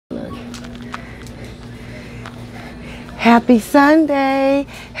Happy Sunday.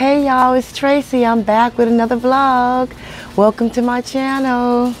 Hey y'all, it's Tracy. I'm back with another vlog. Welcome to my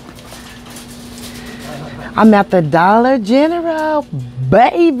channel. I'm at the Dollar General,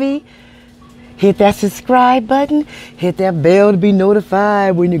 baby. Hit that subscribe button, hit that bell to be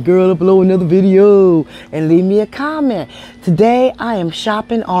notified when your girl upload another video, and leave me a comment. Today I am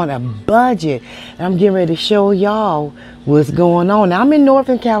shopping on a budget, and I'm getting ready to show y'all what's going on. Now, I'm in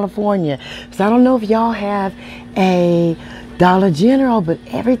Northern California, so I don't know if y'all have a Dollar General, but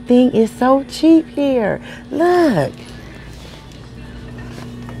everything is so cheap here. Look.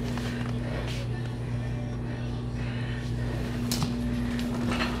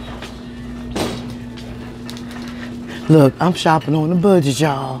 Look, I'm shopping on a budget,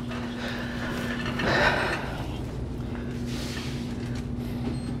 y'all.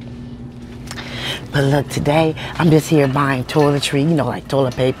 But look, today I'm just here buying toiletry, you know, like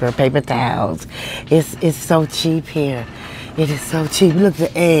toilet paper, paper towels. It's so cheap here. It is so cheap. Look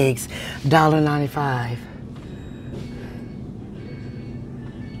at the eggs, $1.95.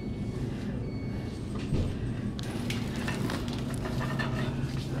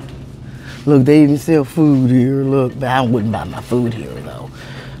 Look, they even sell food here. Look, but I wouldn't buy my food here though.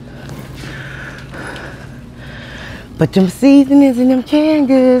 But them seasonings and them canned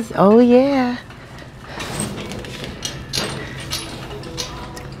goods, oh yeah.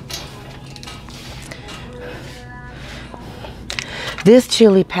 This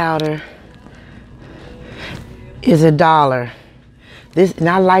chili powder is $1. This, and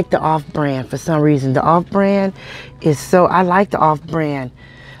I like the off-brand for some reason. The off-brand is so, I like the off-brand.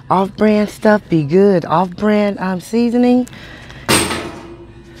 Off-brand stuff be good. Off-brand seasoning.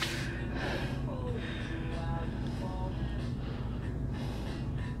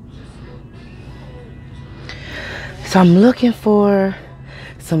 So I'm looking for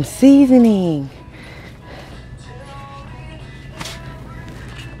some seasoning.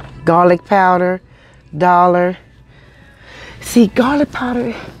 Garlic powder, $1. See, garlic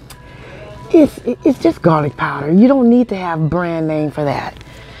powder, it's just garlic powder. You don't need to have brand name for that.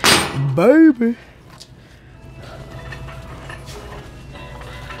 Baby.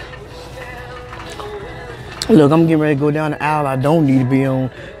 Look, I'm getting ready to go down the aisle. I don't need to be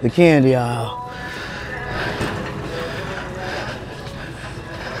on the candy aisle.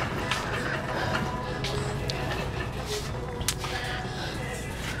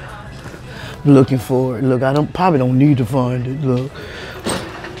 Looking for it. Look, probably don't need to find it. Look,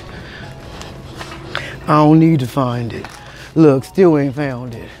 I don't need to find it. Look, still ain't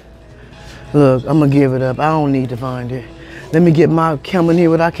found it. Look, I'm gonna give it up. I don't need to find it. Let me get my coming here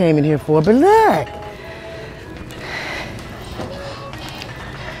what I came in here for. But look,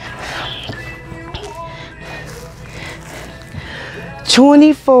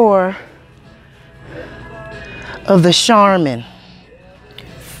 $24 of the Charmin.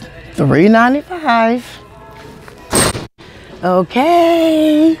 $3.95.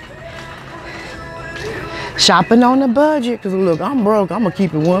 Okay. Shopping on a budget, because look, I'm broke. I'm gonna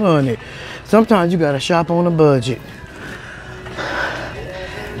keep it 100. Sometimes you gotta shop on a budget.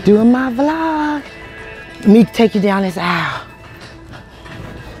 Doing my vlog. Let me take you down this aisle.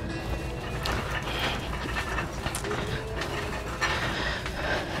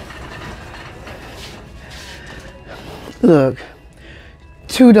 Look,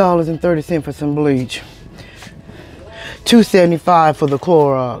 $2.30 for some bleach. $2.75 for the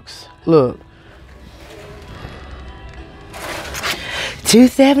Clorox. Look.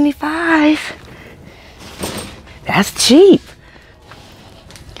 $2.75. That's cheap.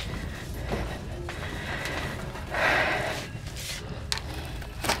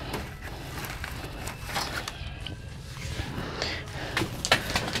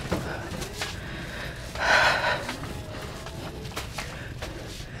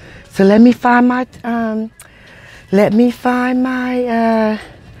 So let me find my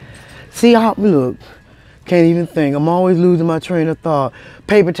see how, look, can't even think. I'm always losing my train of thought.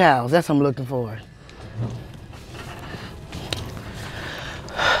 Paper towels, that's what I'm looking for.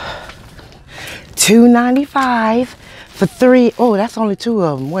 $2.95 for 3. Oh, that's only 2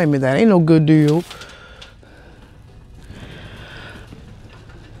 of them. Wait a minute, that ain't no good deal.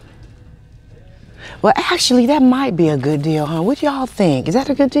 Well, actually, that might be a good deal, huh? What y'all think? Is that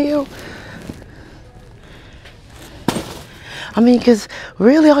a good deal? I mean, because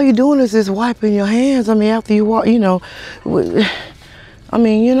really all you're doing is just wiping your hands. I mean, after you walk, you know. I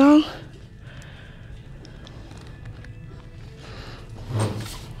mean, you know.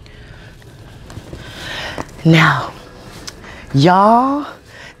 Now, y'all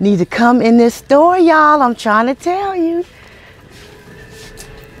need to come in this store, y'all. I'm trying to tell you.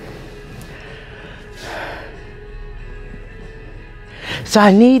 So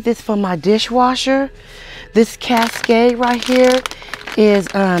I need this for my dishwasher. This Cascade right here is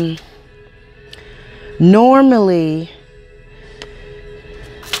normally,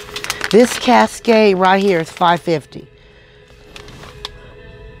 this Cascade right here is $5.50.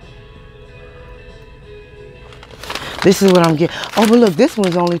 This is what I'm getting. Oh, but look, this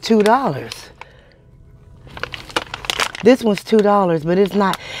one's only $2. This one's $2, but it's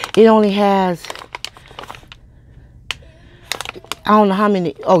not, it only has, I don't know how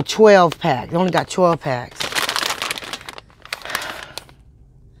many, 12 packs. It only got 12 packs.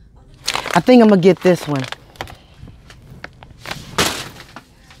 I think I'm gonna get this one.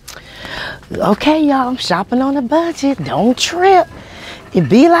 Okay, y'all, I'm shopping on a budget. Don't trip. It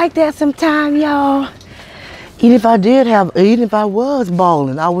be like that sometime, y'all. Even if I was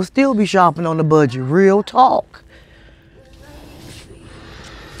balling, I would still be shopping on a budget. Real talk.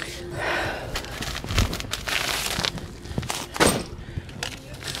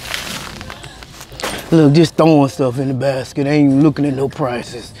 Look, just throwing stuff in the basket. Ain't even looking at no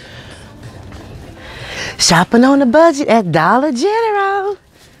prices. Shopping on a budget at Dollar General.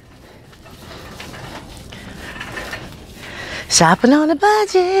 Shopping on a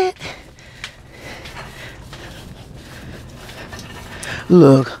budget.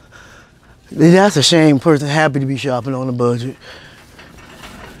 Look, that's a shame. Person happy to be shopping on a budget.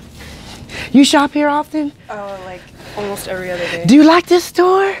 You shop here often? Oh, like almost every other day. Do you like this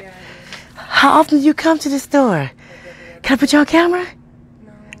store? Yeah. How often do you come to the store? Can I put you on camera?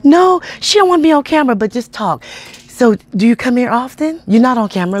 No. No? She don't want to be on camera, but just talk. So, do you come here often? You're not on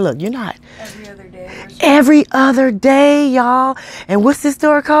camera. Look, you're not. Every other day. Every other day, y'all. And what's this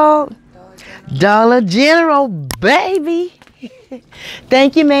store called? Dollar General, baby.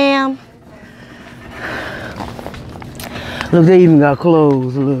 Thank you, ma'am. Look, they even got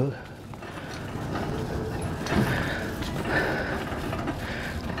clothes. Look.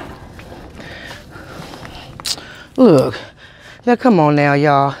 Look, now come on now,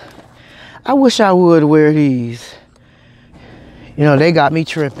 y'all. I wish I would wear these. You know, they got me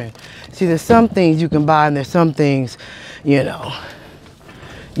tripping. See, there's some things you can buy and there's some things, you know,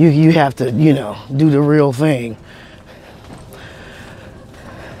 you have to, you know, do the real thing.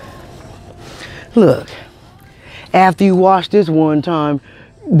 Look, after you wash this one time,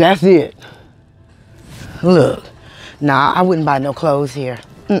 that's it. Look, nah, I wouldn't buy no clothes here.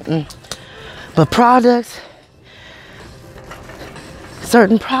 But products,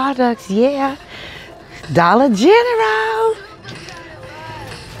 certain products, yeah. Dollar General.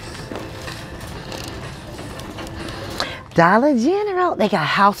 Dollar General. They got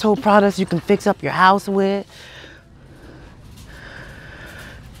household products you can fix up your house with.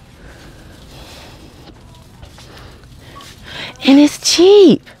 And it's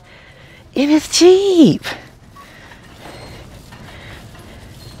cheap. It is cheap.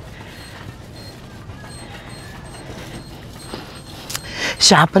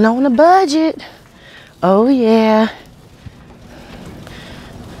 Shopping on a budget. Oh yeah.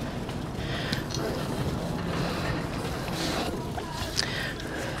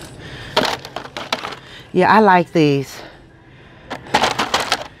 Yeah, I like these.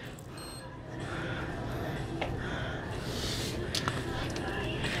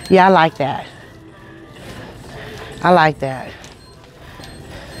 Yeah, I like that. I like that.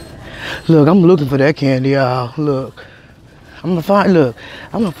 Look, I'm looking for that candy aisle. Look. I'm gonna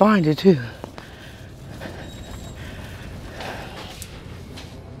find it too.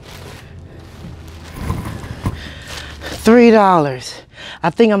 $3. I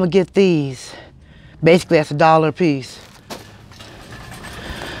think I'm gonna get these. Basically, that's $1 a piece.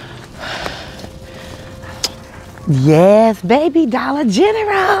 Yes, baby, Dollar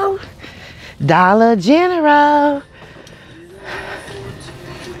General. Dollar General.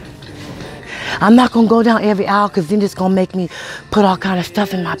 I'm not gonna go down every aisle because then it's gonna make me put all kind of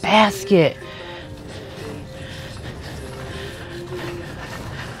stuff in my basket.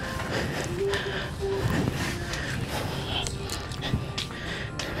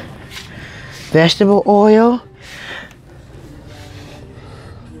 Vegetable oil.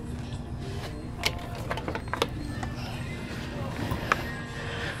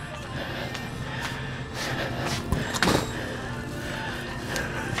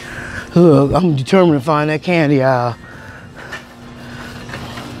 Look, I'm determined to find that candy aisle.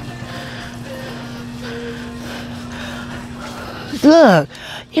 Look,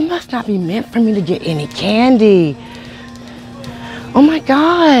 it must not be meant for me to get any candy. Oh my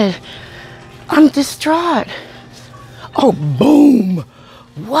God, I'm distraught. Oh, boom.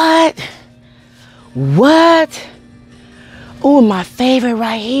 What? What? Oh, my favorite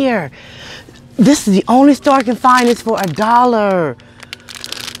right here. This is the only store I can find this for $1.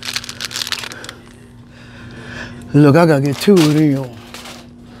 Look, I gotta get two of them.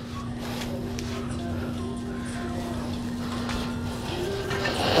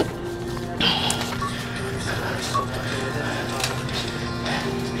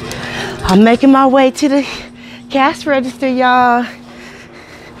 I'm making my way to the cash register, y'all.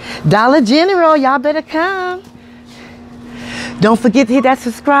 Dollar General, y'all better come. Don't forget to hit that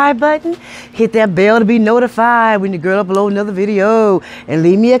subscribe button. Hit that bell to be notified when your girl upload another video. And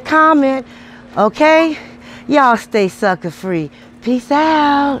leave me a comment, okay? Y'all stay sucker free. Peace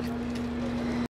out.